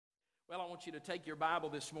Well, I want you to take your Bible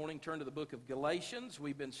this morning, turn to the book of Galatians.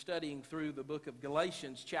 We've been studying through the book of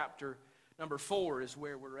Galatians. Chapter number 4 is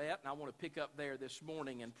where we're at, and I want to pick up there this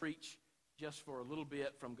morning and preach just for a little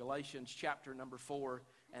bit from Galatians chapter number 4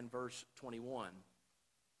 and verse 21.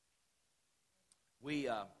 We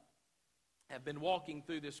have been walking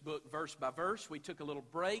through this book verse by verse. We took a little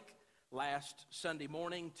break last Sunday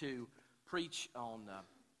morning to preach on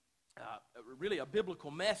really a biblical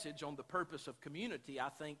message on the purpose of community. I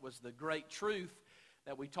think was the great truth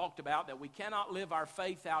that we talked about, that we cannot live our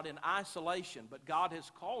faith out in isolation, but God has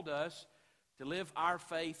called us to live our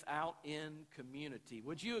faith out in community.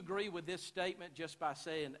 Would you agree with this statement just by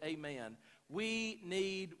saying amen? We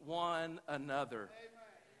need one another.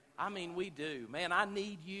 Amen. I mean, we do. Man, I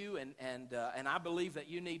need you, and I believe that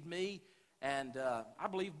you need me, and I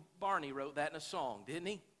believe Barney wrote that in a song, didn't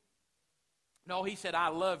he? No, he said, I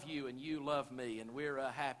love you and you love me, and we're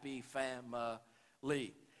a happy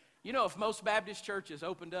family. You know, if most Baptist churches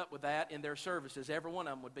opened up with that in their services, every one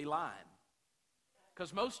of them would be lying.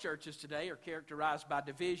 Because most churches today are characterized by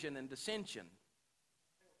division and dissension.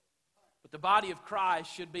 But the body of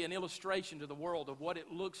Christ should be an illustration to the world of what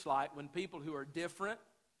it looks like when people who are different,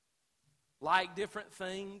 like different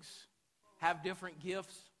things, have different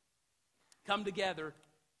gifts, come together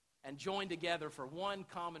and join together for one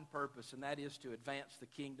common purpose, and that is to advance the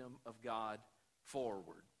kingdom of God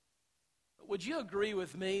forward. But would you agree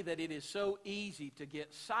with me that it is so easy to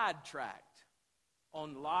get sidetracked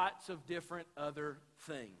on lots of different other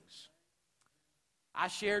things? I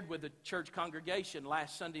shared with the church congregation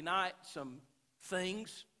last Sunday night some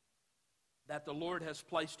things that the Lord has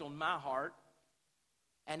placed on my heart.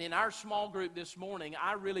 And in our small group this morning,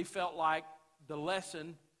 I really felt like the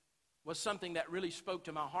lesson was something that really spoke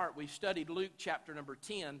to my heart. We studied Luke chapter number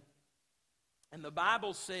 10, and the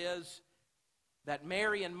Bible says that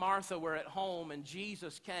Mary and Martha were at home and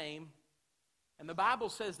Jesus came, and the Bible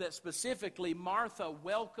says that specifically Martha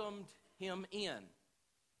welcomed him in.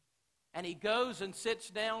 And he goes and sits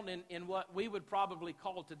down in what we would probably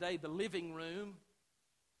call today the living room.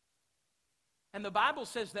 And the Bible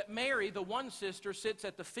says that Mary, the one sister, sits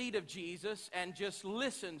at the feet of Jesus and just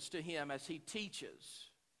listens to him as he teaches.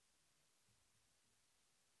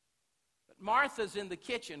 Martha's in the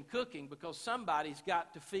kitchen cooking because somebody's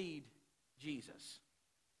got to feed Jesus.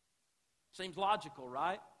 Seems logical,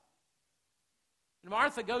 right? And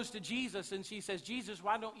Martha goes to Jesus and she says, Jesus,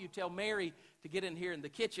 why don't you tell Mary to get in here in the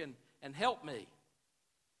kitchen and help me?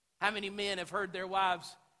 How many men have heard their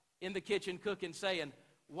wives in the kitchen cooking saying,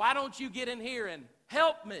 why don't you get in here and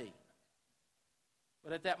help me?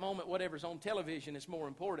 But at that moment, whatever's on television is more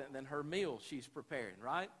important than her meal she's preparing,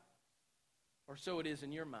 right? Or so it is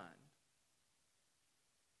in your mind.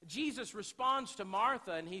 Jesus responds to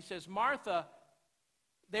Martha and he says, Martha,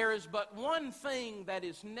 there is but one thing that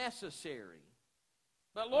is necessary.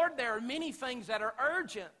 But Lord, there are many things that are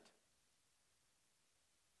urgent.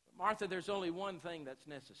 But Martha, there's only one thing that's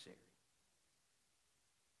necessary.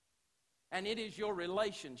 And it is your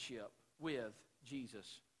relationship with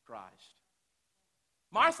Jesus Christ.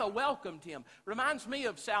 Martha welcomed him. Reminds me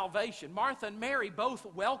of salvation. Martha and Mary both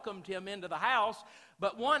welcomed him into the house,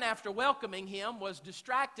 but one, after welcoming him, was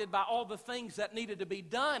distracted by all the things that needed to be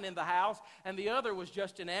done in the house, and the other was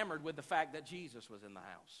just enamored with the fact that Jesus was in the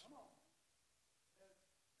house.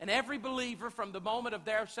 And every believer from the moment of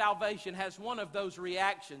their salvation has one of those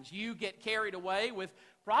reactions. You get carried away with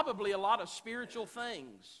probably a lot of spiritual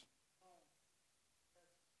things.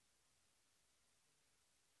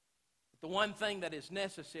 The one thing that is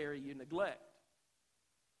necessary, you neglect.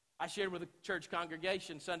 I shared with the church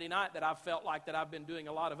congregation Sunday night that I felt like that I've been doing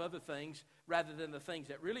a lot of other things rather than the things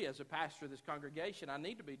that really, as a pastor of this congregation, I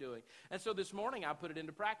need to be doing. And so this morning I put it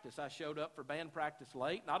into practice. I showed up for band practice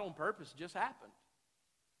late, not on purpose, it just happened.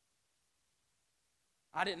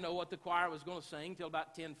 I didn't know what the choir was going to sing till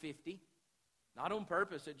about 10:50. Not on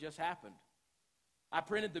purpose, it just happened. I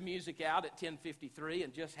printed the music out at 10:53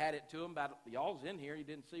 and just had it to them. Y'all's in here. You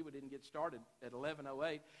didn't see we didn't get started at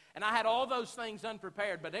 11:08. And I had all those things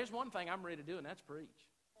unprepared. But there's one thing I'm ready to do, and that's preach.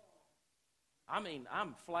 I mean,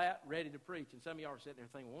 I'm flat ready to preach. And some of y'all are sitting there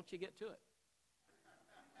thinking, won't you get to it?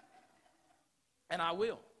 And I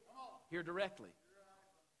will, here directly.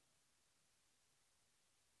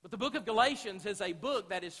 But the book of Galatians is a book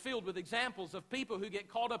that is filled with examples of people who get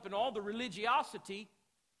caught up in all the religiosity,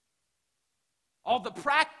 all the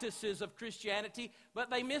practices of Christianity, but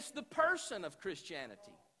they miss the person of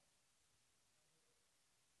Christianity.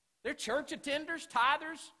 They're church attenders,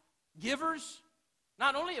 tithers, givers,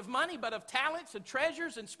 not only of money, but of talents and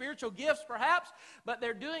treasures and spiritual gifts perhaps, but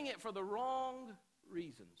they're doing it for the wrong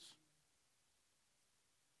reasons.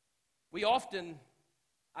 We often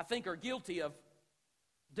I think, are guilty of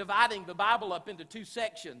dividing the Bible up into two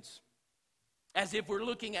sections, as if we're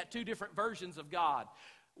looking at two different versions of God.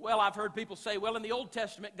 Well, I've heard people say, well, in the Old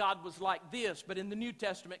Testament, God was like this, but in the New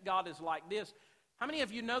Testament, God is like this. How many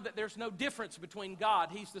of you know that there's no difference between God?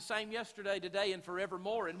 He's the same yesterday, today, and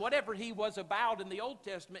forevermore. And whatever He was about in the Old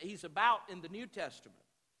Testament, He's about in the New Testament.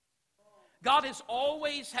 God has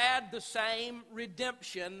always had the same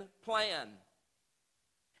redemption plan.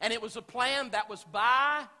 And it was a plan that was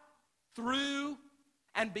by, through,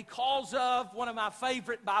 and because of one of my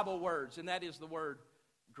favorite Bible words, and that is the word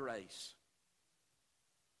grace.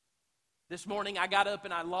 This morning I got up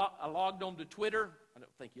and I logged on to Twitter. I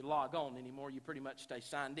don't think you log on anymore. You pretty much stay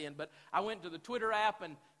signed in. But I went to the Twitter app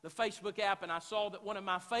and the Facebook app, and I saw that one of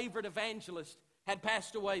my favorite evangelists had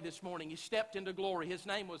passed away this morning. He stepped into glory. His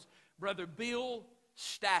name was Brother Bill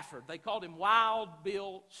Stafford. They called him Wild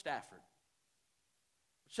Bill Stafford.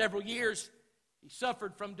 For several years, he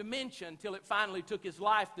suffered from dementia until it finally took his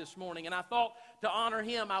life this morning. And I thought to honor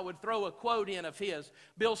him, I would throw a quote in of his.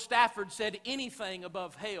 Bill Stafford said, "Anything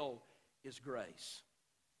above hell is grace."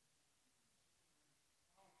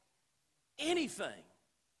 Anything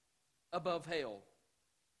above hell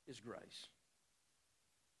is grace.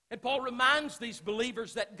 And Paul reminds these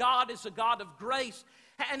believers that God is a God of grace,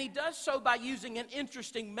 and he does so by using an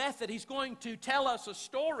interesting method. He's going to tell us a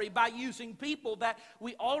story by using people that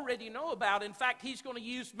we already know about. In fact, he's going to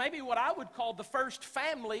use maybe what I would call the first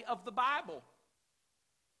family of the Bible.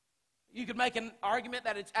 You could make an argument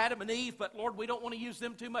that it's Adam and Eve, but Lord, we don't want to use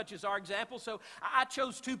them too much as our example. So I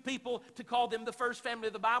chose two people to call them the first family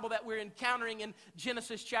of the Bible that we're encountering in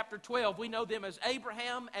Genesis chapter 12. We know them as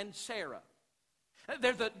Abraham and Sarah.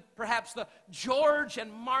 They're perhaps the George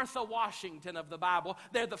and Martha Washington of the Bible.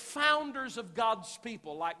 They're the founders of God's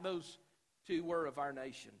people, like those two were of our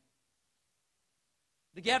nation.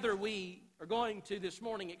 Together we are going to this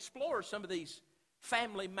morning explore some of these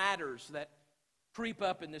family matters that creep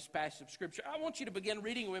up in this passage of Scripture. I want you to begin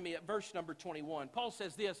reading with me at verse number 21. Paul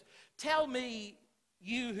says this, "Tell me,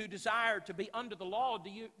 you who desire to be under the law, do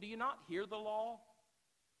you not hear the law?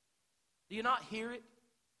 Do you not hear it?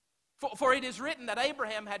 For it is written that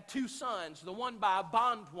Abraham had two sons, the one by a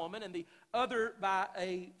bondwoman and the other by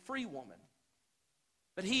a free woman.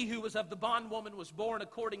 But he who was of the bondwoman was born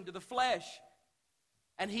according to the flesh,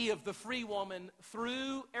 and he of the free woman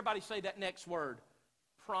through," everybody say that next word,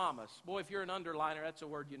 promise. Boy, if you're an underliner, that's a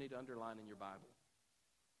word you need to underline in your Bible.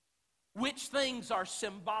 "Which things are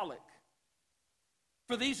symbolic?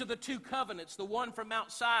 For these are the two covenants, the one from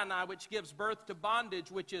Mount Sinai, which gives birth to bondage,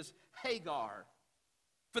 which is Hagar.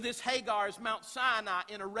 For this Hagar is Mount Sinai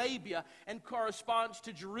in Arabia and corresponds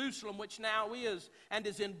to Jerusalem, which now is, and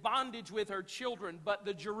is in bondage with her children. But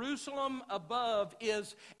the Jerusalem above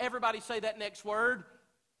is," everybody say that next word,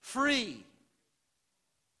 "free."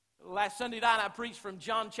 Last Sunday night I preached from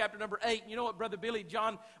John chapter number 8. You know what, Brother Billy,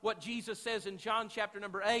 what Jesus says in John chapter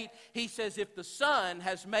number 8? He says, "If the Son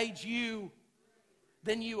has made you,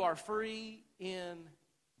 then you are free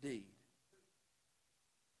indeed."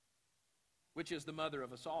 Which is the mother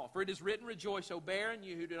of us all. "For it is written, rejoice, O barren,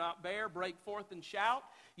 you who do not bear, break forth and shout,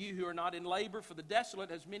 you who are not in labor, for the desolate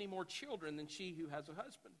has many more children than she who has a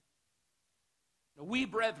husband." Now we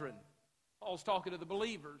brethren, Paul's talking to the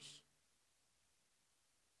believers,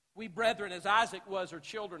 we brethren, as Isaac was, are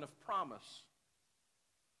children of promise.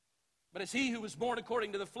 But as he who was born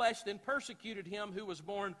according to the flesh then persecuted him who was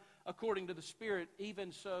born according to the Spirit,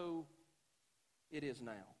 even so it is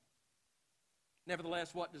now.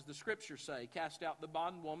 Nevertheless, what does the Scripture say? "Cast out the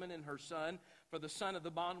bondwoman and her son, for the son of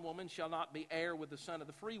the bondwoman shall not be heir with the son of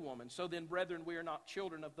the free woman. So then, brethren, we are not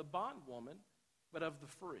children of the bondwoman, but of the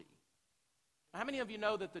free." How many of you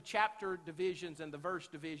know that the chapter divisions and the verse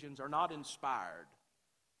divisions are not inspired?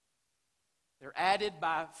 They're added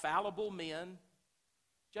by fallible men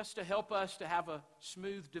just to help us to have a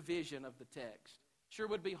smooth division of the text. Sure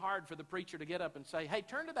would be hard for the preacher to get up and say, "Hey,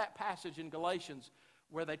 turn to that passage in Galatians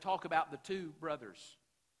where they talk about the two brothers."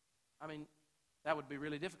 I mean, that would be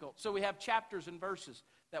really difficult. So we have chapters and verses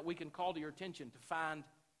that we can call to your attention to find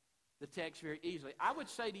the text very easily. I would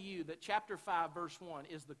say to you that chapter 5, verse 1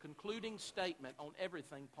 is the concluding statement on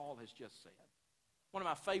everything Paul has just said. One of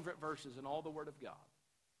my favorite verses in all the Word of God.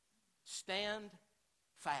 "Stand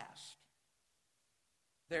fast,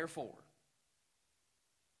 therefore."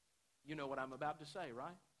 You know what I'm about to say,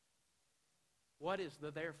 right? What is the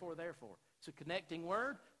therefore, therefore? It's a connecting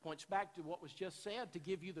word, points back to what was just said to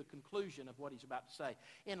give you the conclusion of what he's about to say.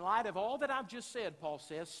 In light of all that I've just said, Paul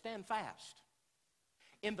says, stand fast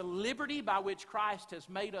in the liberty by which Christ has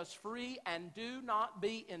made us free, and do not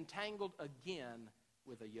be entangled again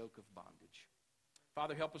with a yoke of bondage.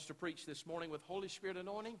 Father, help us to preach this morning with Holy Spirit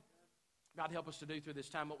anointing. God, help us to do through this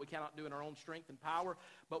time what we cannot do in our own strength and power,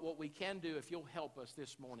 but what we can do if you'll help us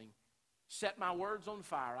this morning. Set my words on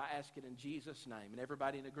fire. I ask it in Jesus' name. And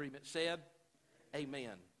everybody in agreement said,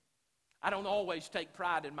 amen. I don't always take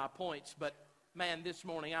pride in my points, but man, this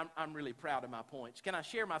morning I'm really proud of my points. Can I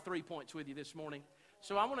share my 3 points with you this morning?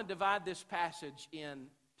 So I want to divide this passage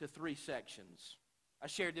into 3 sections. I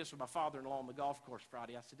shared this with my father-in-law on the golf course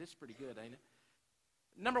Friday. I said, this is pretty good, ain't it?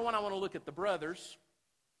 Number 1, I want to look at the brothers.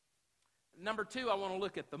 Number 2, I want to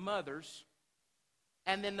look at the mothers.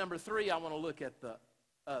 And then number 3, I want to look at the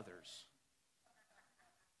others.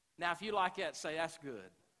 Now, if you like that, say, that's good.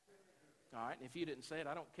 All right, and if you didn't say it,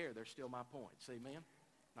 I don't care. They're still my points. Amen?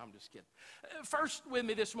 No, I'm just kidding. First with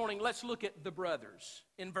me this morning, let's look at the brothers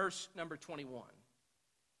in verse number 21.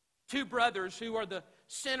 2 brothers who are the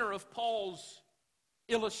center of Paul's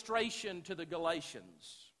illustration to the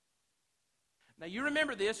Galatians. Now, you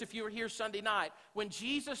remember this if you were here Sunday night. When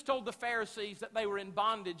Jesus told the Pharisees that they were in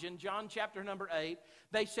bondage in John chapter number 8,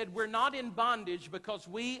 they said, we're not in bondage because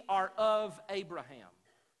we are of Abraham.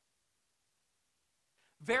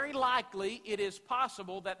 Very likely, it is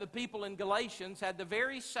possible that the people in Galatians had the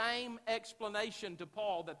very same explanation to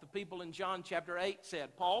Paul that the people in John chapter 8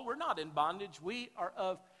 said. Paul, we're not in bondage. We are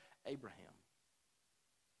of Abraham.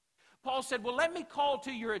 Paul said, well, let me call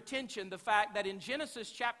to your attention the fact that in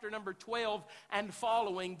Genesis chapter number 12 and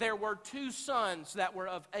following, there were 2 sons that were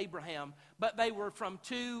of Abraham, but they were from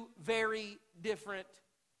 2 very different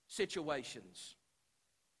situations.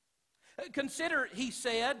 Consider, he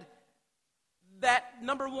said, that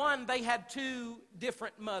number 1, they had 2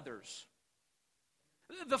 different mothers.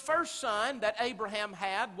 The first son that Abraham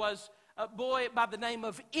had was a boy by the name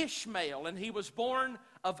of Ishmael, and he was born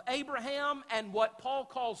of Abraham and what Paul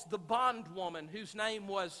calls the bondwoman, whose name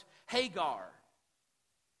was Hagar.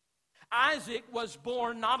 Isaac was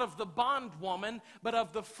born not of the bondwoman, but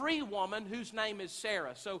of the free woman whose name is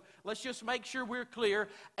Sarah. So let's just make sure we're clear.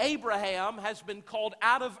 Abraham has been called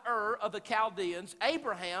out of Ur of the Chaldeans.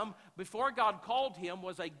 Abraham, before God called him,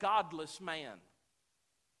 was a godless man.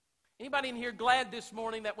 Anybody in here glad this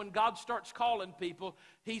morning that when God starts calling people,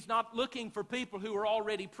 he's not looking for people who are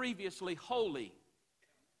already previously holy,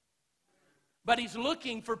 but he's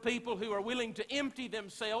looking for people who are willing to empty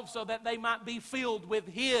themselves so that they might be filled with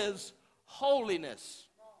his holiness.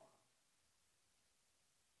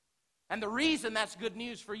 And the reason that's good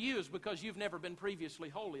news for you is because you've never been previously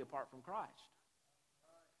holy apart from Christ.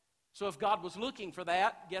 So if God was looking for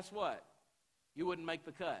that, guess what? You wouldn't make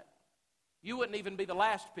the cut. You wouldn't even be the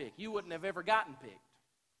last pick. You wouldn't have ever gotten picked.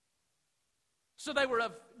 So they were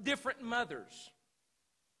of different mothers.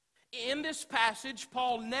 In this passage,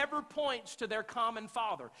 Paul never points to their common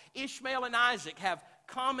father. Ishmael and Isaac have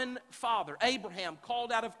common father. Abraham,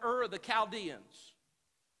 called out of Ur of the Chaldeans.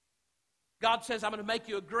 God says, I'm going to make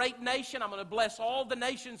you a great nation. I'm going to bless all the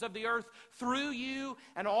nations of the earth through you.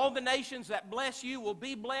 And all the nations that bless you will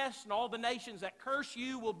be blessed. And all the nations that curse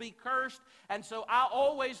you will be cursed. And so I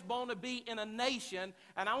always want to be in a nation.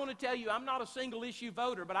 And I want to tell you, I'm not a single issue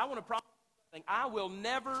voter, but I want to promise something. I will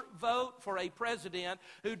never vote for a president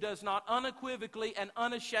who does not unequivocally and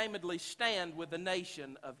unashamedly stand with the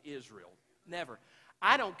nation of Israel. Never.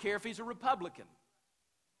 I don't care if he's a Republican.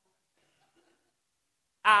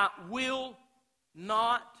 I will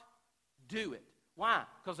not do it. Why?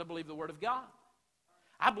 Because I believe the Word of God.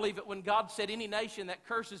 I believe it when God said any nation that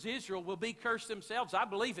curses Israel will be cursed themselves. I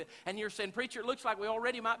believe it. And you're saying, preacher, it looks like we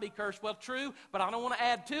already might be cursed. Well, true, but I don't want to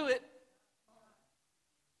add to it.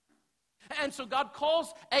 And so God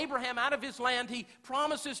calls Abraham out of his land. He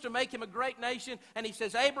promises to make him a great nation. And he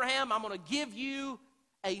says, Abraham, I'm going to give you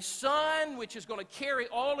a son which is going to carry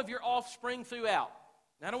all of your offspring throughout.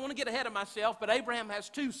 Now, I don't want to get ahead of myself, but Abraham has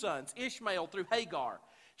 2 sons, Ishmael through Hagar.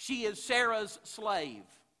 She is Sarah's slave.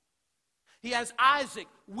 He has Isaac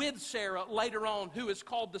with Sarah later on, who is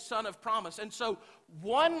called the son of promise. And so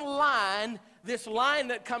one line, this line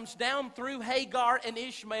that comes down through Hagar and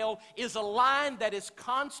Ishmael, is a line that is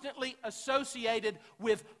constantly associated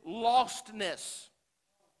with lostness.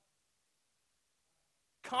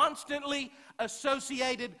 Constantly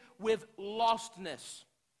associated with lostness.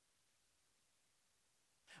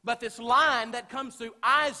 But this line that comes through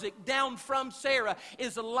Isaac down from Sarah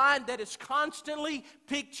is a line that is constantly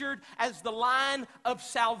pictured as the line of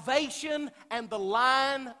salvation and the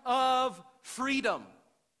line of freedom.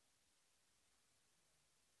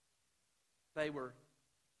 They were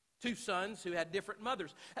 2 sons who had different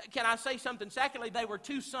mothers. Can I say something? Secondly, they were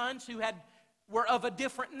 2 sons who were of a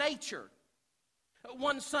different nature.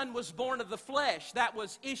 One son was born of the flesh. That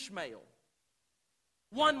was Ishmael.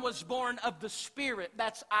 One was born of the Spirit.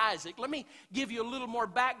 That's Isaac. Let me give you a little more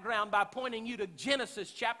background by pointing you to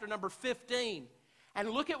Genesis chapter number 15. And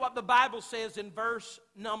look at what the Bible says in verse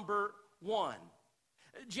number 1.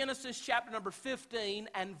 Genesis chapter number 15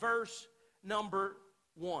 and verse number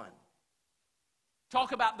 1.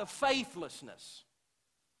 Talk about the faithlessness.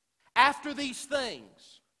 After these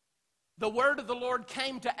things, the word of the Lord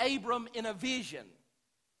came to Abram in a vision,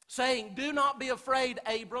 saying, do not be afraid,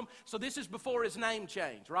 Abram. So this is before his name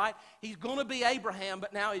change, right? He's going to be Abraham,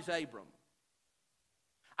 but now he's Abram.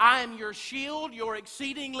 I am your shield, your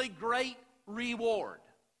exceedingly great reward.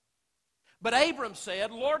 But Abram said,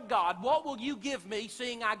 Lord God, what will you give me,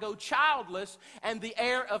 seeing I go childless, and the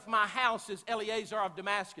heir of my house is Eliezer of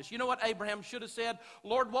Damascus? You know what Abraham should have said?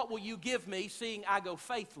 Lord, what will you give me, seeing I go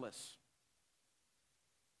faithless?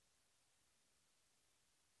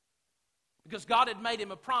 Because God had made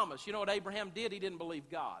him a promise. You know what Abraham did? He didn't believe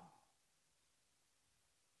God.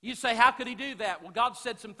 You say, how could he do that? Well, God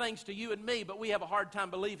said some things to you and me, but we have a hard time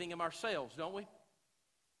believing him ourselves, don't we?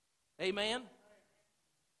 Amen?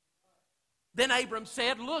 Then Abram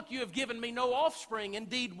said, look, you have given me no offspring.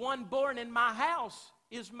 Indeed, one born in my house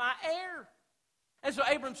is my heir. And so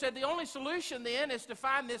Abram said, the only solution then is to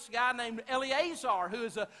find this guy named Eliezer, who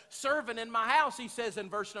is a servant in my house, he says in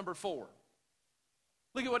verse number 4.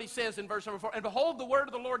 Look at what he says in verse number 4. And behold, the word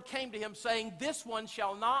of the Lord came to him, saying, this one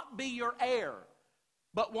shall not be your heir,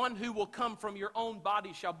 but one who will come from your own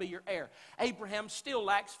body shall be your heir. Abraham still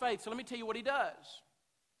lacks faith. So let me tell you what he does.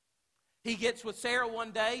 He gets with Sarah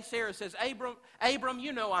one day. Sarah says, Abram,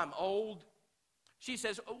 you know I'm old. She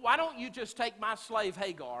says, why don't you just take my slave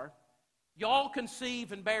Hagar? Y'all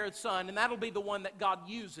conceive and bear a son, and that'll be the one that God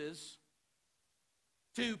uses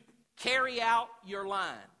to carry out your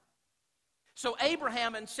line. So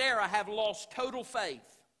Abraham and Sarah have lost total faith.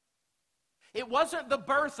 It wasn't the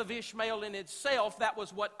birth of Ishmael in itself that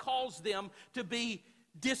was what caused them to be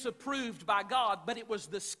disapproved by God, but it was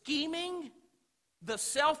the scheming, the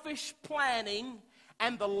selfish planning,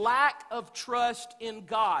 and the lack of trust in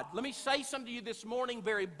God. Let me say something to you this morning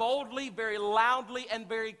very boldly, very loudly, and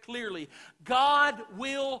very clearly. God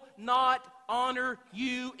will not honor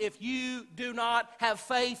you if you do not have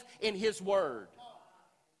faith in His Word.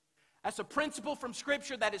 That's a principle from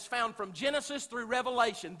Scripture that is found from Genesis through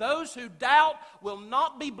Revelation. Those who doubt will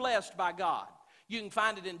not be blessed by God. You can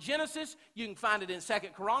find it in Genesis, you can find it in 2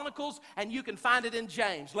 Chronicles, and you can find it in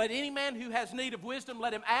James. Let any man who has need of wisdom,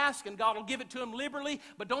 let him ask, and God will give it to him liberally.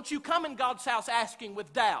 But don't you come in God's house asking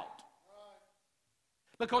with doubt.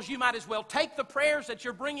 Because you might as well take the prayers that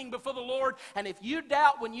you're bringing before the Lord, and if you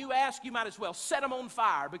doubt when you ask, you might as well set them on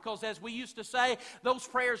fire. Because as we used to say, those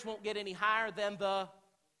prayers won't get any higher than the...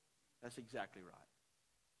 That's exactly right.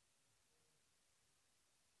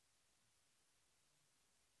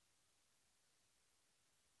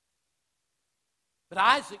 But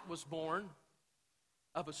Isaac was born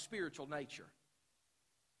of a spiritual nature.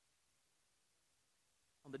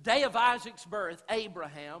 On the day of Isaac's birth,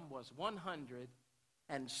 Abraham was 100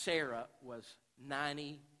 and Sarah was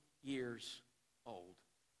 90 years old.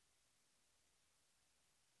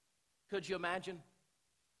 Could you imagine?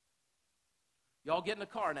 Y'all get in the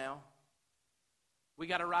car now. We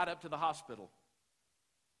got to ride up to the hospital.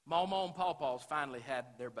 Mama and Pawpaw's finally had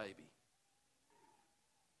their baby.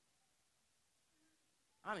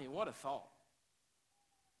 I mean, what a thought.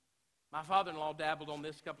 My father-in-law dabbled on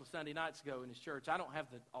this a couple of Sunday nights ago in his church. I don't have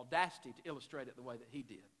the audacity to illustrate it the way that he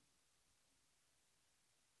did.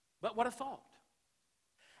 But what a thought.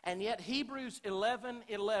 And yet Hebrews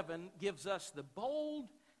 11:11 gives us the bold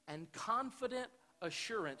and confident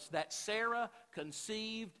assurance that Sarah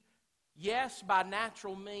conceived, yes, by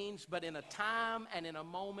natural means, but in a time and in a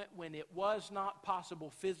moment when it was not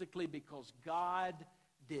possible physically because God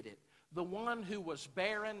did it. The one who was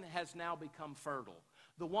barren has now become fertile.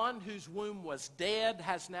 The one whose womb was dead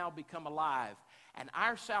has now become alive. And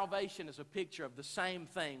our salvation is a picture of the same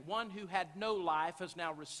thing. One who had no life has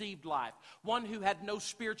now received life. One who had no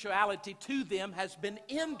spirituality to them has been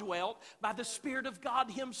indwelt by the Spirit of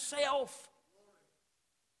God Himself.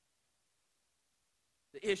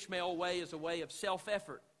 The Ishmael way is a way of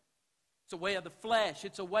self-effort. It's a way of the flesh.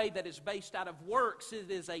 It's a way that is based out of works.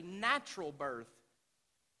 It is a natural birth.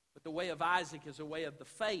 But the way of Isaac is a way of the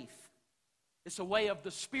faith. It's a way of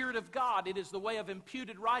the Spirit of God. It is the way of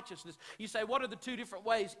imputed righteousness. You say, what are the two different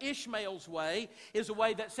ways? Ishmael's way is a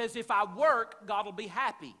way that says, if I work, God will be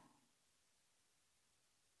happy.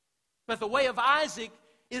 But the way of Isaac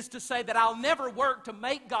is to say that I'll never work to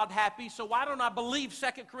make God happy, so why don't I believe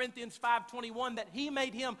 2 Corinthians 5:21 that He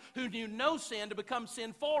made Him who knew no sin to become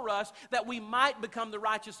sin for us, that we might become the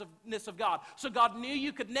righteousness of God. So God knew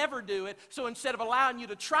you could never do it, so instead of allowing you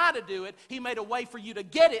to try to do it, He made a way for you to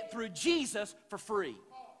get it through Jesus for free.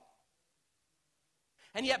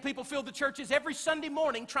 And yet people fill the churches every Sunday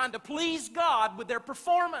morning trying to please God with their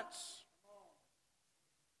performance.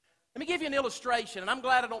 Let me give you an illustration, and I'm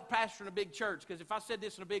glad I don't pastor in a big church, because if I said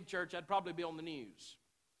this in a big church, I'd probably be on the news.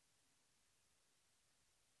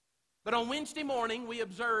 But on Wednesday morning, we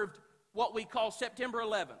observed what we call September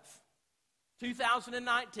 11th,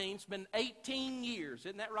 2019. It's been 18 years,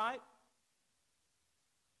 isn't that right?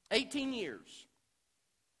 18 years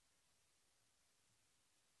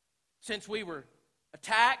since we were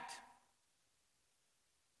attacked.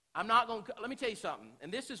 I'm not going to, let me tell you something,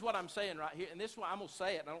 and this is what I'm saying right here, and this is why I'm going to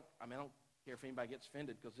say it. I don't care if anybody gets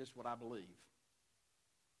offended, because this is what I believe.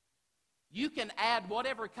 You can add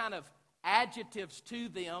whatever kind of adjectives to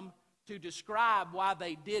them to describe why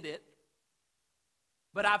they did it,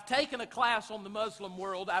 but I've taken a class on the Muslim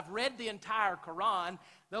world. I've read the entire Quran.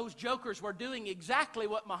 Those jokers were doing exactly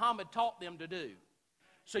what Muhammad taught them to do.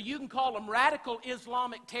 So you can call them radical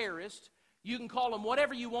Islamic terrorists. You can call them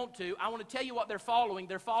whatever you want to. I want to tell you what they're following.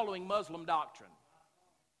 They're following Muslim doctrine.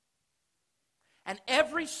 And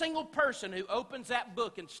every single person who opens that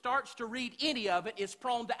book and starts to read any of it is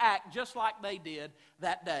prone to act just like they did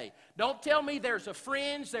that day. Don't tell me there's a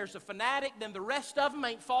fringe, there's a fanatic, then the rest of them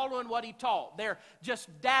ain't following what he taught. They're just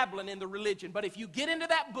dabbling in the religion. But if you get into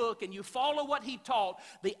that book and you follow what he taught,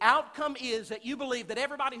 the outcome is that you believe that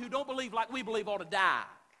everybody who don't believe like we believe ought to die.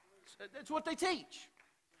 That's what they teach.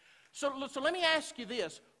 So let me ask you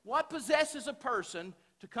this. What possesses a person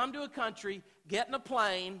to come to a country, get in a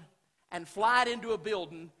plane, and fly it into a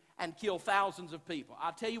building and kill thousands of people?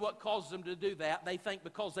 I'll tell you what causes them to do that. They think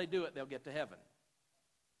because they do it, they'll get to heaven.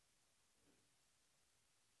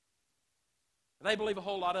 They believe a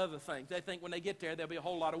whole lot of other things. They think when they get there, there'll be a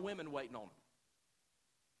whole lot of women waiting on them.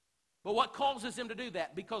 But what causes them to do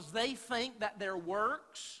that? Because they think that their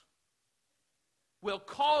works will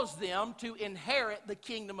cause them to inherit the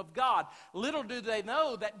kingdom of God. Little do they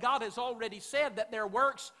know that God has already said that their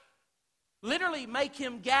works literally make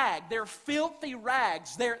Him gag. They're filthy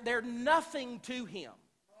rags. They're nothing to Him.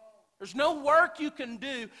 There's no work you can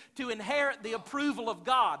do to inherit the approval of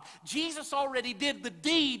God. Jesus already did the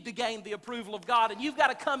deed to gain the approval of God, and you've got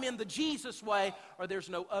to come in the Jesus way, or there's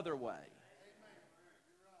no other way.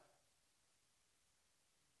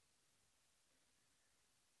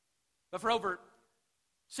 But for over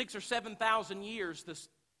 6,000 or 7,000 years, the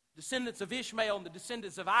descendants of Ishmael and the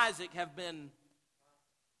descendants of Isaac have been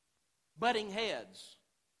butting heads.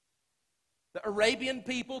 The Arabian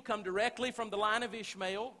people come directly from the line of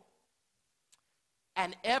Ishmael,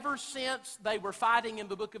 and ever since they were fighting in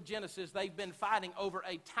the book of Genesis, they've been fighting over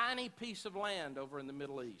a tiny piece of land over in the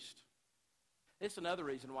Middle East. It's another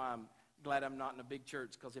reason why I'm glad I'm not in a big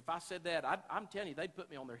church, because if I said that, I'm telling you, they'd put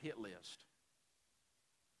me on their hit list.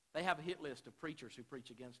 They have a hit list of preachers who preach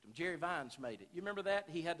against them. Jerry Vines made it. You remember that?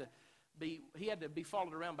 He had to be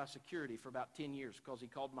followed around by security for about 10 years because he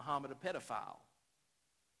called Muhammad a pedophile.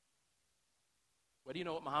 Well, do you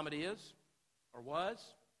know what Muhammad is or was?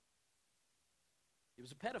 He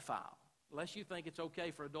was a pedophile, unless you think it's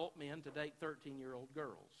okay for adult men to date 13-year-old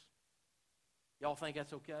girls. Y'all think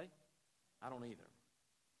that's okay? I don't either.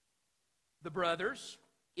 The brothers,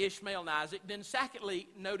 Ishmael and Isaac. Then secondly,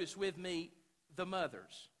 notice with me the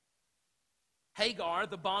mothers. Hagar,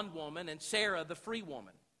 the bondwoman, and Sarah, the free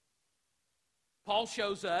woman. Paul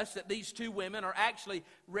shows us that these two women are actually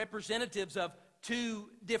representatives of two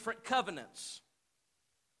different covenants.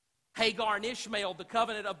 Hagar and Ishmael, the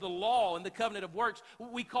covenant of the law and the covenant of works.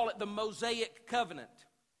 We call it the Mosaic covenant.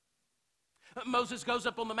 Moses goes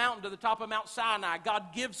up on the mountain to the top of Mount Sinai. God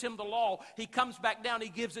gives him the law. He comes back down. He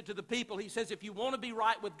gives it to the people. He says, if you want to be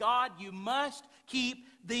right with God, you must keep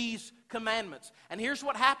these commandments. And here's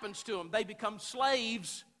what happens to them. They become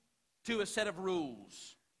slaves to a set of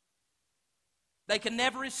rules. They can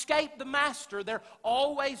never escape the master. They're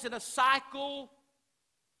always in a cycle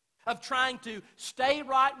of trying to stay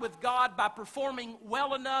right with God by performing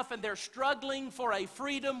well enough, and they're struggling for a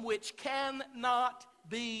freedom which cannot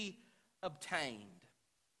be obtained.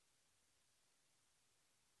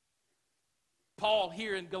 Paul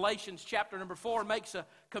here in Galatians chapter number 4 makes a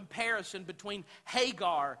comparison between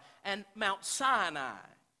Hagar and Mount Sinai.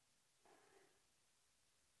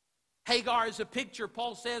 Hagar is a picture,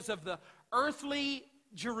 Paul says, of the earthly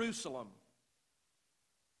Jerusalem.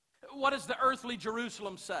 What does the earthly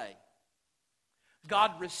Jerusalem say?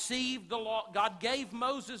 God received the law. God gave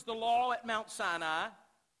Moses the law at Mount Sinai.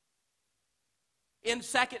 In 2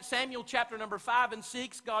 Samuel chapter number 5 and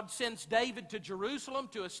 6, God sends David to Jerusalem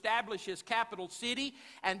to establish his capital city.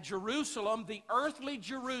 And Jerusalem, the earthly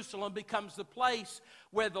Jerusalem, becomes the place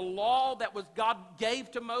where the law that God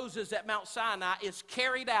gave to Moses at Mount Sinai is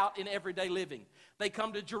carried out in everyday living. They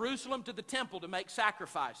come to Jerusalem to the temple to make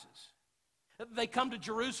sacrifices. They come to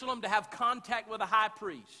Jerusalem to have contact with a high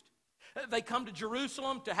priest. They come to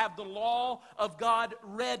Jerusalem to have the law of God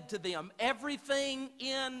read to them. Everything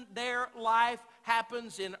in their life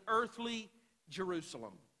happens in earthly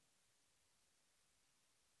Jerusalem.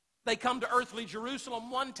 They come to earthly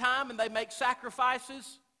Jerusalem one time and they make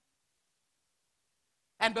sacrifices.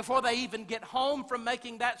 And before they even get home from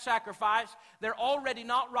making that sacrifice, they're already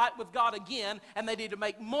not right with God again, and they need to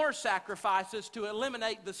make more sacrifices to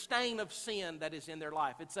eliminate the stain of sin that is in their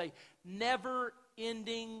life. It's a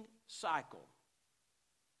never-ending cycle.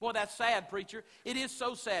 Boy, that's sad, preacher. It is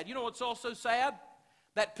so sad. You know what's also sad?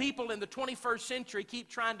 That people in the 21st century keep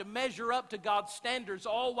trying to measure up to God's standards,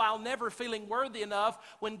 all while never feeling worthy enough,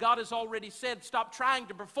 when God has already said, stop trying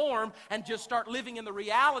to perform and just start living in the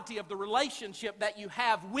reality of the relationship that you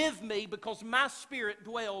have with me, because my Spirit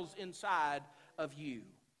dwells inside of you.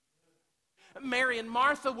 Mary and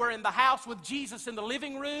Martha were in the house with Jesus in the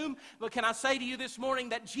living room. But can I say to you this morning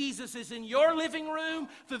that Jesus is in your living room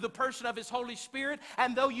through the person of His Holy Spirit?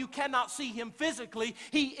 And though you cannot see Him physically,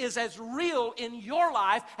 He is as real in your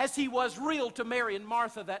life as He was real to Mary and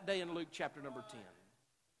Martha that day in Luke chapter number 10.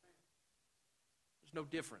 There's no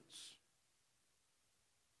difference.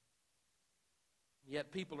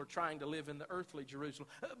 Yet people are trying to live in the earthly Jerusalem.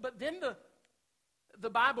 But then the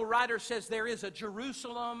Bible writer says there is a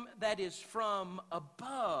Jerusalem that is from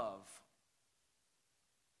above.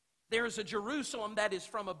 There is a Jerusalem that is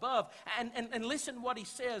from above. And listen what he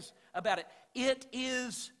says about it. It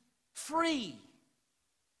is free,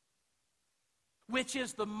 which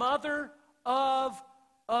is the mother of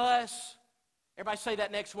us. Everybody say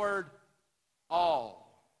that next word,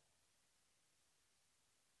 all.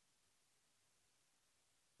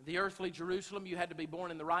 The earthly Jerusalem, you had to be born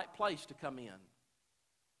in the right place to come in.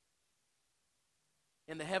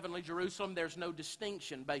 In the heavenly Jerusalem, there's no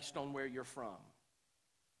distinction based on where you're from.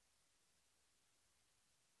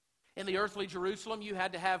 In the earthly Jerusalem, you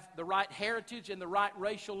had to have the right heritage and the right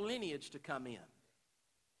racial lineage to come in.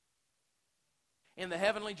 In the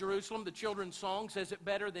heavenly Jerusalem, the children's song says it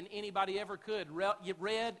better than anybody ever could.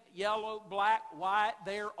 Red, yellow, black, white,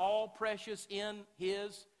 they're all precious in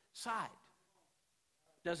His sight.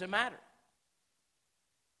 Doesn't matter.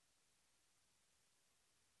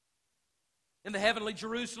 In the heavenly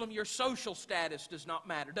Jerusalem, your social status does not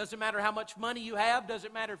matter. Doesn't matter how much money you have.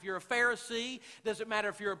 Doesn't matter if you're a Pharisee. Doesn't matter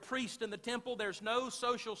if you're a priest in the temple. There's no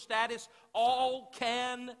social status. All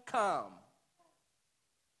can come.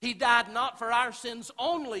 He died not for our sins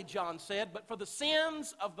only, John said, but for the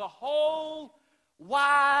sins of the whole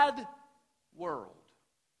wide world.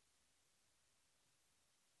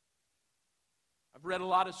 I've read a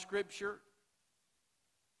lot of Scripture.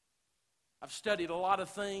 I've studied a lot of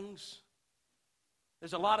things.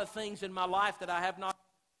 There's a lot of things in my life that I have not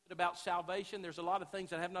understood about salvation. There's a lot of things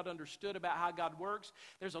that I have not understood about how God works.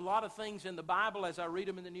 There's a lot of things in the Bible as I read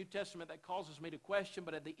them in the New Testament that causes me to question.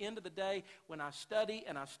 But at the end of the day, when I study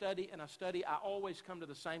and I study and I study, I always come to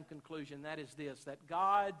the same conclusion. That is this, that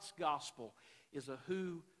God's gospel is a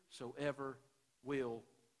whosoever will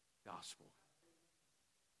gospel.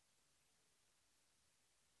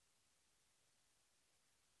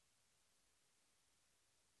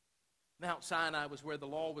 Mount Sinai was where the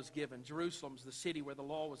law was given. Jerusalem's the city where the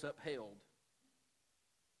law was upheld.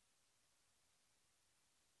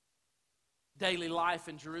 Daily life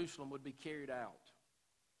in Jerusalem would be carried out.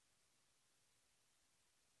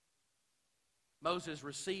 Moses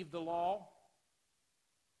received the law.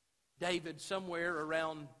 David, somewhere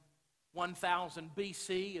around 1000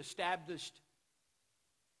 BC, established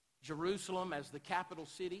Jerusalem as the capital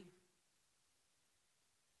city.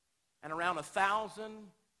 And around 1,000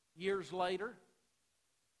 years later,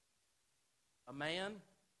 a man,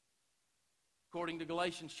 according to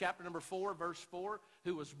Galatians chapter number 4, verse 4,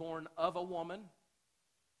 who was born of a woman,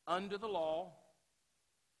 under the law,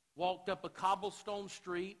 walked up a cobblestone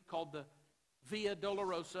street called the Via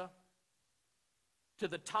Dolorosa to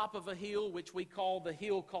the top of a hill, which we call the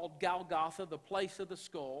hill called Golgotha, the place of the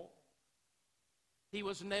skull. He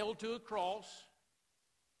was nailed to a cross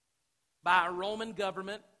by a Roman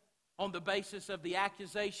government on the basis of the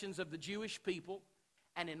accusations of the Jewish people.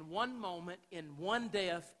 And in one moment, in one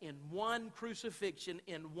death, in one crucifixion,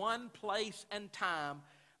 in one place and time,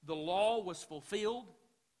 the law was fulfilled.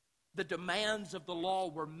 The demands of the law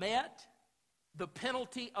were met. The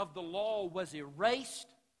penalty of the law was erased.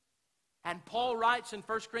 And Paul writes in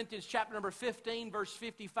 1 Corinthians chapter number 15, verse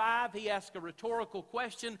 55, he asks a rhetorical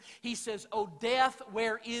question. He says, "O death,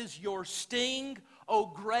 where is your sting? O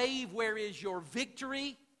grave, where is your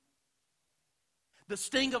victory?" The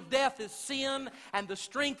sting of death is sin, and the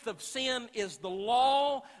strength of sin is the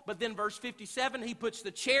law. But then verse 57, he puts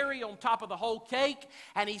the cherry on top of the whole cake,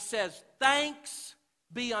 and he says, "Thanks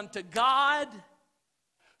be unto God,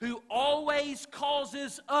 who always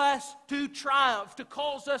causes us to triumph," to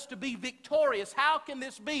cause us to be victorious. How can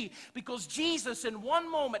this be? Because Jesus in one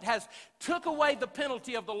moment has took away the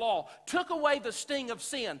penalty of the law, took away the sting of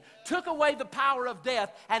sin, took away the power of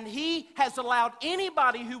death, and He has allowed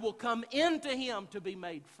anybody who will come into Him to be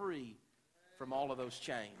made free from all of those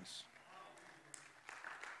chains.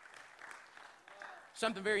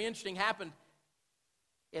 Something very interesting happened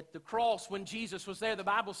at the cross when Jesus was there. The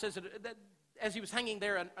Bible says that as He was hanging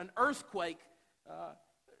there, an earthquake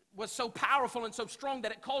was so powerful and so strong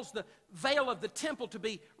that it caused the veil of the temple to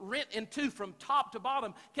be rent in two from top to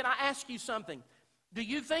bottom. Can I ask you something? Do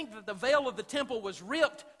you think that the veil of the temple was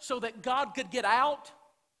ripped so that God could get out?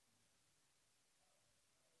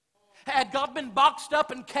 Had God been boxed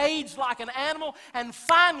up and caged like an animal, and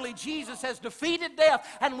finally Jesus has defeated death,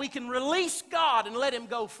 and we can release God and let Him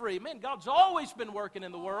go free? Man, God's always been working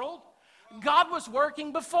in the world. God was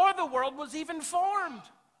working before the world was even formed.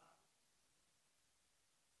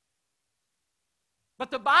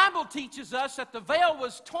 But the Bible teaches us that the veil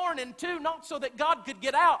was torn in two, not so that God could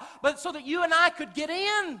get out, but so that you and I could get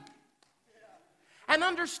in and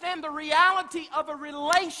understand the reality of a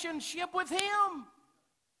relationship with Him.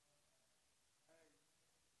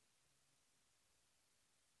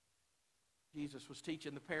 Jesus was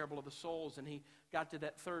teaching the parable of the soils, and He got to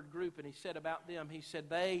that third group, and He said about them, He said,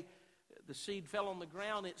 the seed fell on the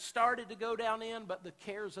ground. It started to go down in, but the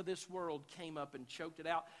cares of this world came up and choked it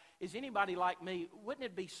out. Is anybody like me? Wouldn't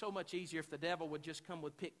it be so much easier if the devil would just come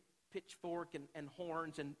with pitchfork and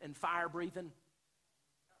horns and fire breathing?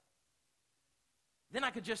 Then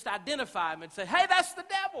I could just identify him and say, "Hey, that's the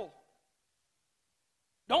devil.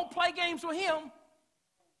 Don't play games with him."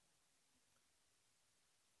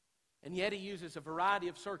 And yet He uses a variety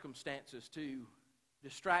of circumstances to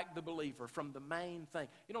distract the believer from the main thing.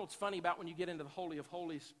 You know what's funny about when you get into the Holy of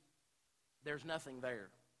Holies? There's nothing there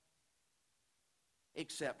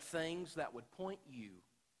except things that would point you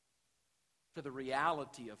to the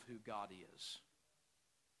reality of who God is.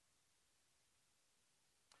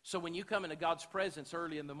 So when you come into God's presence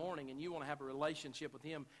early in the morning and you want to have a relationship with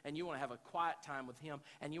Him, and you want to have a quiet time with Him,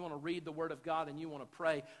 and you want to read the Word of God, and you want to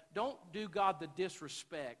pray, don't do God the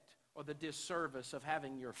disrespect or the disservice of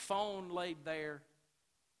having your phone laid there,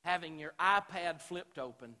 having your iPad flipped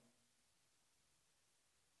open.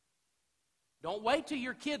 Don't wait till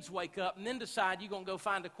your kids wake up and then decide you're going to go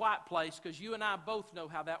find a quiet place, because you and I both know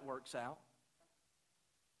how that works out.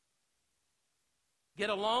 Get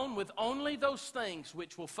alone with only those things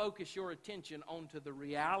which will focus your attention onto the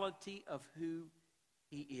reality of who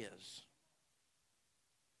He is.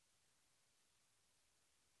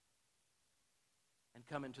 And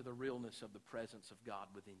come into the realness of the presence of God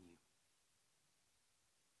within you.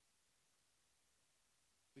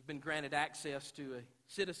 We've been granted access to a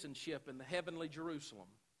citizenship in the heavenly Jerusalem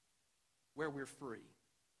where we're free.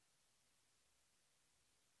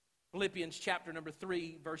 Philippians chapter number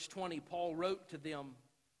 3, verse 20, Paul wrote to them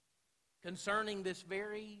concerning this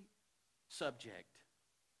very subject.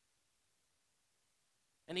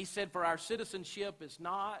 And he said, "For our citizenship is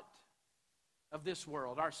not of this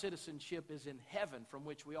world. Our citizenship is in heaven, from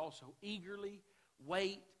which we also eagerly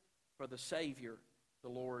wait for the Savior, the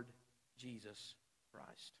Lord Jesus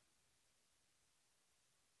Christ."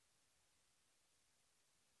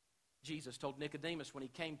 Jesus told Nicodemus when He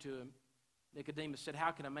came to him, Nicodemus said,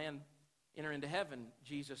 "How can a man enter into heaven?"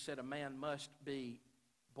 Jesus said, "A man must be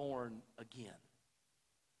born again."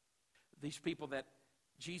 These people that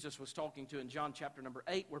Jesus was talking to in John chapter number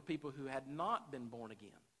 8 were people who had not been born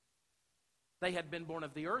again. They had been born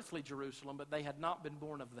of the earthly Jerusalem, but they had not been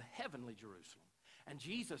born of the heavenly Jerusalem. And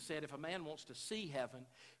Jesus said, if a man wants to see heaven,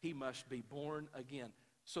 he must be born again.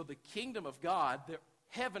 So the kingdom of God, the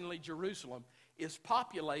heavenly Jerusalem, is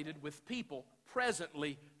populated with people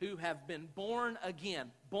presently who have been born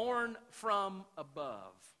again, born from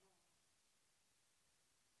above.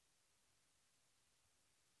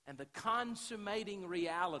 And the consummating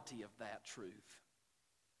reality of that truth,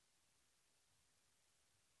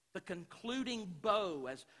 the concluding bow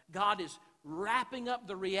as God is wrapping up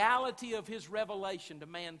the reality of His revelation to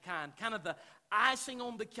mankind, kind of the icing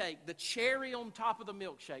on the cake, the cherry on top of the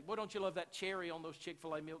milkshake. Boy, don't you love that cherry on those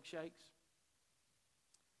Chick-fil-A milkshakes?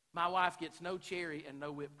 My wife gets no cherry and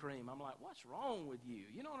no whipped cream. I'm like, what's wrong with you?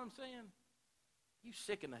 You know what I'm saying? You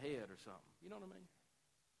sick in the head or something. You know what I mean?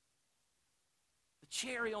 The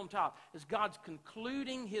cherry on top is God's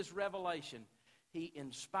concluding his revelation. He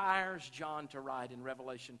inspires John to write in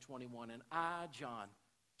Revelation 21, and I, John,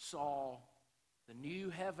 saw the new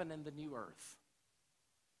heaven and the new earth.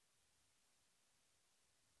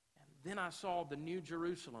 And then I saw the new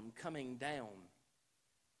Jerusalem coming down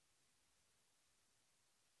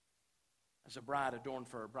as a bride adorned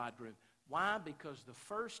for her bridegroom. Why? Because the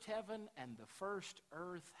first heaven and the first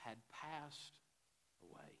earth had passed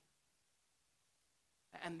away.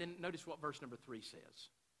 And then notice what verse number 3 says.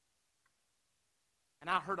 And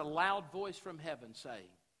I heard a loud voice from heaven say,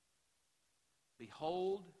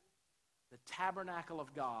 behold, the tabernacle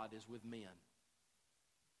of God is with men,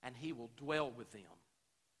 and he will dwell with them,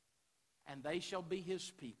 and they shall be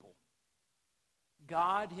his people.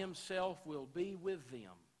 God himself will be with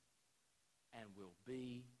them and will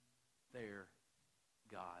be their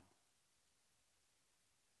God.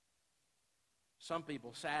 Some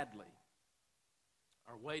people, sadly,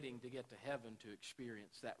 are waiting to get to heaven to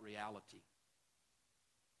experience that reality.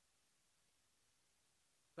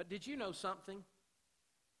 But did you know something?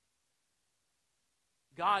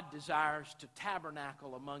 God desires to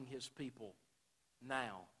tabernacle among his people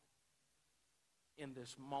now, in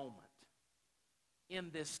this moment, in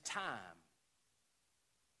this time,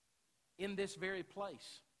 in this very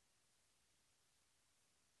place.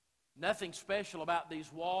 Nothing special about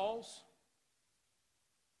these walls.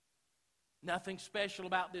 Nothing special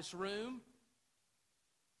about this room.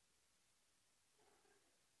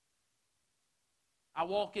 I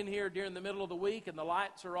walk in here during the middle of the week and the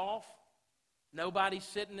lights are off. Nobody's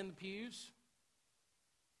sitting in the pews.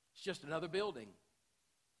 It's just another building.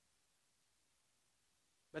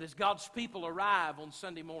 But as God's people arrive on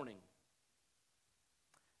Sunday morning,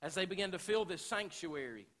 as they begin to fill this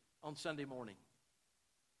sanctuary on Sunday morning,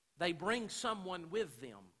 they bring someone with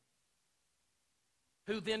them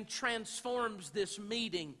who then transforms this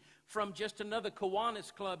meeting from just another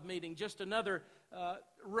Kiwanis Club meeting, just another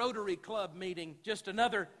Rotary Club meeting, just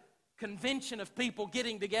another convention of people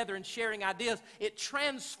getting together and sharing ideas. It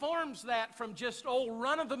transforms that from just old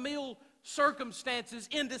run-of-the-mill circumstances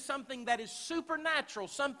into something that is supernatural,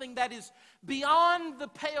 something that is beyond the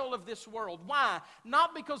pale of this world. Why?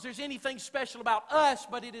 Not because there's anything special about us,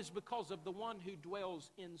 but it is because of the one who dwells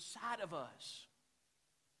inside of us.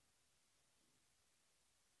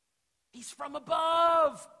 He's from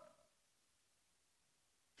above.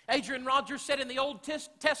 Adrian Rogers said in the Old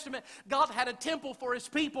Testament, God had a temple for his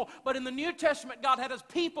people, but in the New Testament, God had his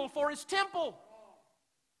people for his temple.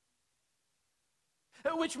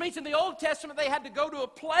 Which means in the Old Testament, they had to go to a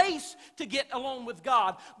place to get along with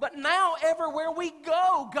God. But now, everywhere we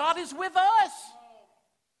go, God is with us.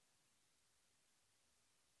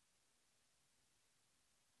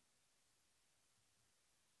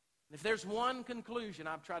 If there's one conclusion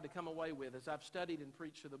I've tried to come away with as I've studied and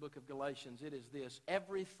preached through the book of Galatians, it is this: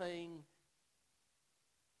 everything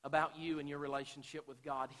about you and your relationship with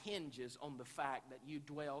God hinges on the fact that you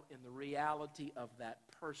dwell in the reality of that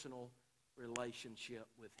personal relationship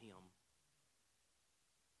with him.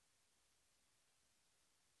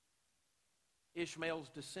 Ishmael's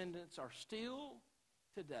descendants are still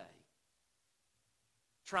today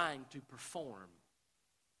trying to perform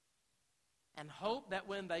and hope that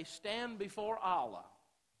when they stand before Allah,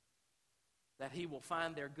 that he will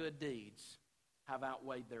find their good deeds have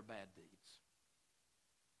outweighed their bad deeds.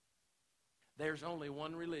 There's only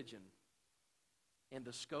one religion in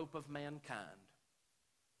the scope of mankind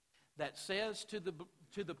that says to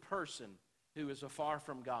the person who is afar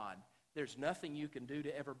from God, there's nothing you can do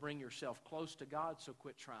to ever bring yourself close to God, so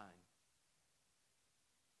quit trying.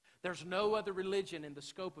 There's no other religion in the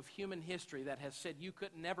scope of human history that has said you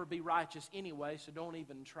could never be righteous anyway, so don't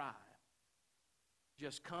even try.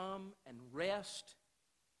 Just come and rest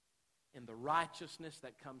in the righteousness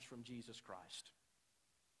that comes from Jesus Christ.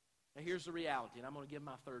 Now here's the reality, and I'm going to give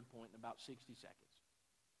my third point in about 60 seconds.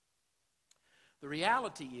 The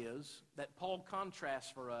reality is that Paul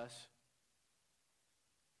contrasts for us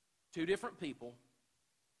two different people,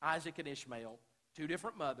 Isaac and Ishmael, two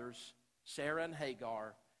different mothers, Sarah and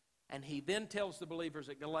Hagar, and he then tells the believers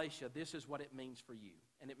at Galatia, this is what it means for you.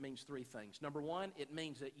 And it means three things. Number one, it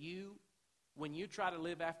means that you, when you try to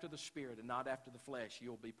live after the Spirit and not after the flesh,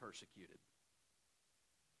 you'll be persecuted.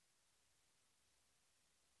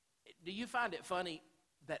 Do you find it funny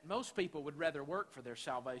that most people would rather work for their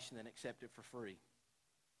salvation than accept it for free?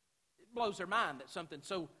 It blows their mind that something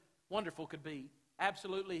so wonderful could be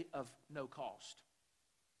absolutely of no cost.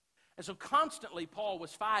 And so constantly Paul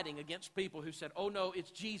was fighting against people who said, oh no, it's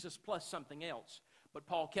Jesus plus something else. But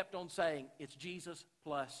Paul kept on saying, it's Jesus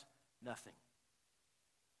plus nothing.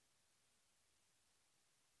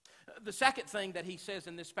 The second thing that he says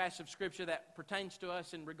in this passage of Scripture that pertains to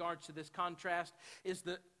us in regards to this contrast is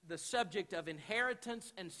the subject of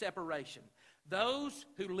inheritance and separation. Those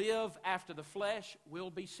who live after the flesh will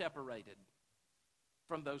be separated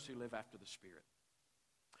from those who live after the Spirit.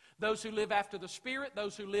 Those who live after the Spirit,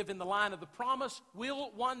 those who live in the line of the promise,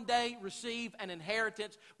 will one day receive an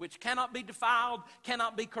inheritance which cannot be defiled,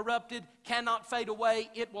 cannot be corrupted, cannot fade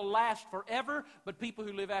away. It will last forever, but people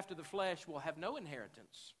who live after the flesh will have no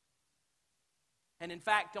inheritance. And in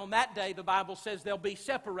fact, on that day, the Bible says they'll be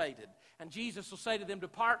separated. And Jesus will say to them,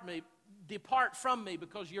 depart from me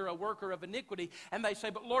because you're a worker of iniquity. And they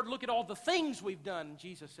say, but Lord, look at all the things we've done. And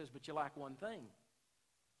Jesus says, but you lack one thing.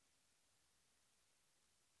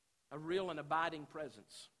 A real and abiding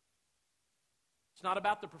presence. It's not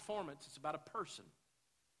about the performance, it's about a person.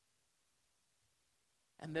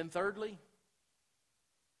 And then thirdly,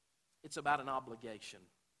 it's about an obligation.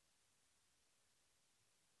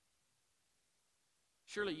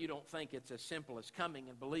 Surely you don't think it's as simple as coming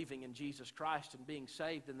and believing in Jesus Christ and being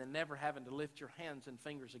saved and then never having to lift your hands and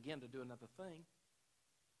fingers again to do another thing.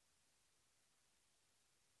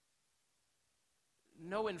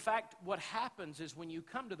 No, in fact, what happens is when you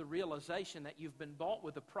come to the realization that you've been bought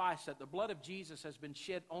with a price, that the blood of Jesus has been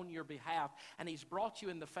shed on your behalf, and He's brought you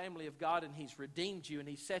in the family of God, and He's redeemed you, and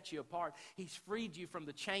He's set you apart. He's freed you from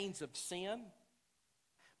the chains of sin,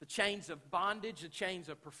 the chains of bondage, the chains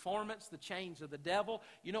of performance, the chains of the devil.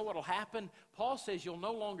 You know what will happen? Paul says you'll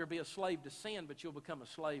no longer be a slave to sin, but you'll become a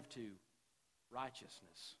slave to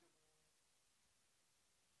righteousness.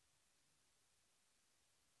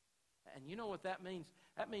 And you know what that means?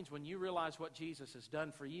 That means when you realize what Jesus has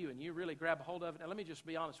done for you and you really grab a hold of it. Now, let me just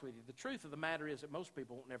be honest with you. The truth of the matter is that most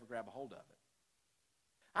people won't never grab a hold of it.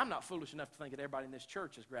 I'm not foolish enough to think that everybody in this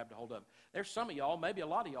church has grabbed a hold of it. There's some of y'all, maybe a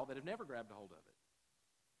lot of y'all, that have never grabbed a hold of it.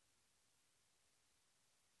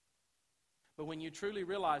 But when you truly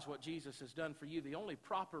realize what Jesus has done for you, the only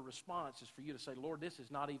proper response is for you to say, Lord, this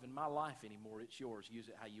is not even my life anymore. It's yours. Use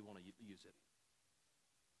it how you want to use it.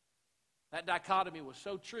 That dichotomy was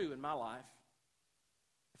so true in my life.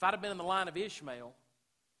 If I'd have been in the line of Ishmael,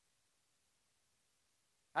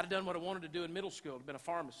 I'd have done what I wanted to do in middle school. I'd have been a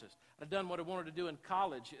pharmacist. I'd have done what I wanted to do in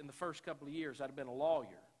college in the first couple of years. I'd have been a lawyer.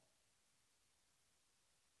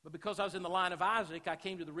 But because I was in the line of Isaac, I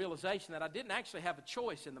came to the realization that I didn't actually have a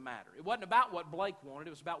choice in the matter. It wasn't about what Blake wanted.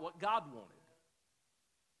 It was about what God wanted.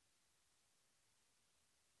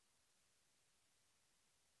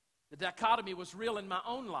 The dichotomy was real in my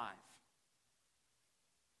own life.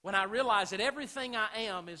 When I realized that everything I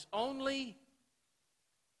am is only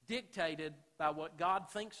dictated by what God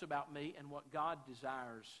thinks about me and what God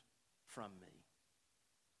desires from me.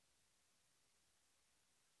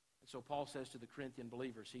 And so Paul says to the Corinthian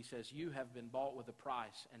believers, he says, you have been bought with a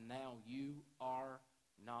price, and now you are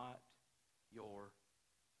not your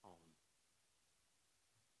own.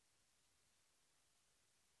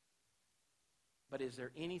 But is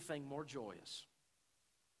there anything more joyous?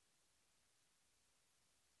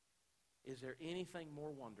 Is there anything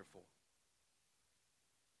more wonderful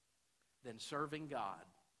than serving God,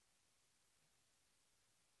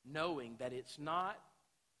 knowing that it's not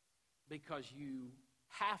because you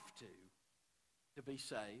have to be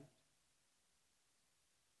saved?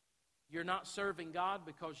 You're not serving God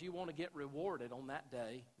because you want to get rewarded on that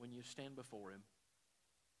day when you stand before Him.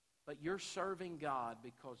 But you're serving God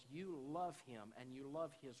because you love Him and you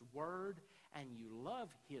love His Word and you love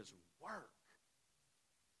His work.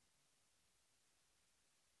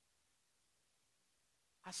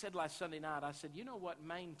 I said last Sunday night, I said, you know what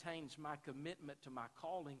maintains my commitment to my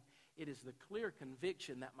calling? It is the clear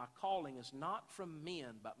conviction that my calling is not from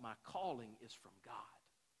men, but my calling is from God.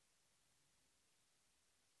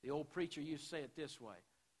 The old preacher used to say it this way: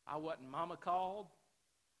 I wasn't mama called,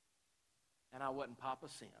 and I wasn't papa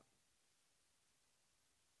sent.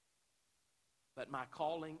 But my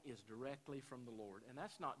calling is directly from the Lord. And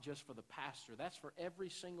that's not just for the pastor. That's for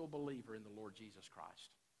every single believer in the Lord Jesus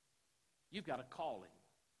Christ. You've got a calling.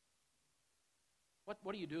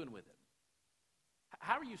 What are you doing with it?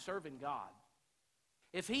 How are you serving God?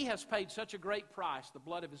 If He has paid such a great price, the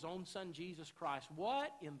blood of His own Son, Jesus Christ, what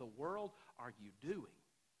in the world are you doing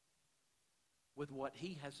with what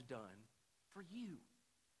He has done for you?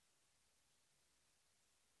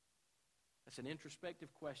 That's an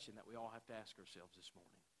introspective question that we all have to ask ourselves this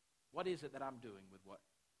morning. What is it that I'm doing with what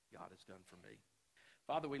God has done for me?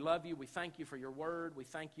 Father, we love You. We thank You for Your Word. We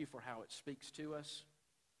thank You for how it speaks to us.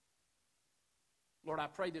 Lord, I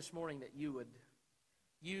pray this morning that you would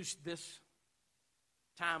use this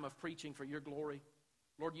time of preaching for your glory.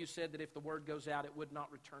 Lord, you said that if the word goes out, it would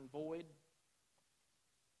not return void.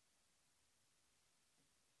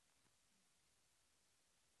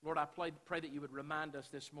 Lord, I pray that you would remind us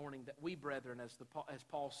this morning that we, brethren, as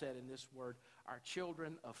Paul said in this word, are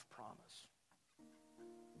children of promise.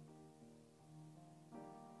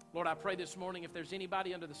 Lord, I pray this morning if there's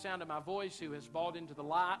anybody under the sound of my voice who has bought into the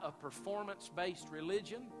lie of performance-based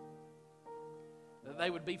religion, that they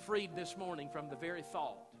would be freed this morning from the very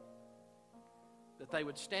thought, that they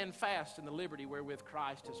would stand fast in the liberty wherewith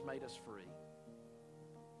Christ has made us free.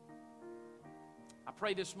 I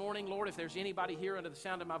pray this morning, Lord, if there's anybody here under the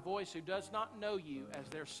sound of my voice who does not know you as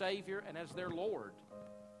their Savior and as their Lord,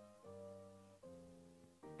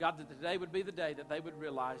 God, that today would be the day that they would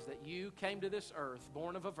realize that you came to this earth,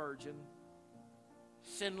 born of a virgin,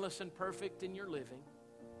 sinless and perfect in your living,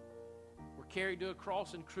 were carried to a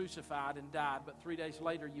cross and crucified and died, but 3 days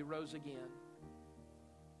later you rose again.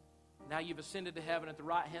 Now you've ascended to heaven at the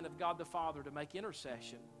right hand of God the Father to make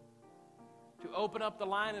intercession, to open up the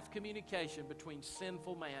line of communication between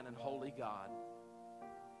sinful man and holy God.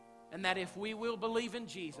 And that if we will believe in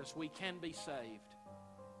Jesus, we can be saved.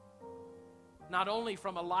 Not only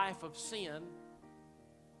from a life of sin,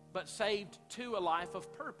 but saved to a life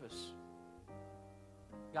of purpose.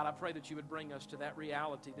 God, I pray that you would bring us to that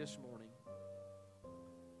reality this morning.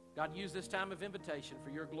 God, use this time of invitation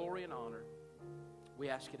for your glory and honor. We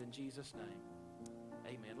ask it in Jesus' name.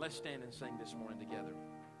 Amen. Let's stand and sing this morning together.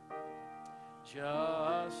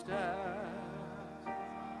 Just as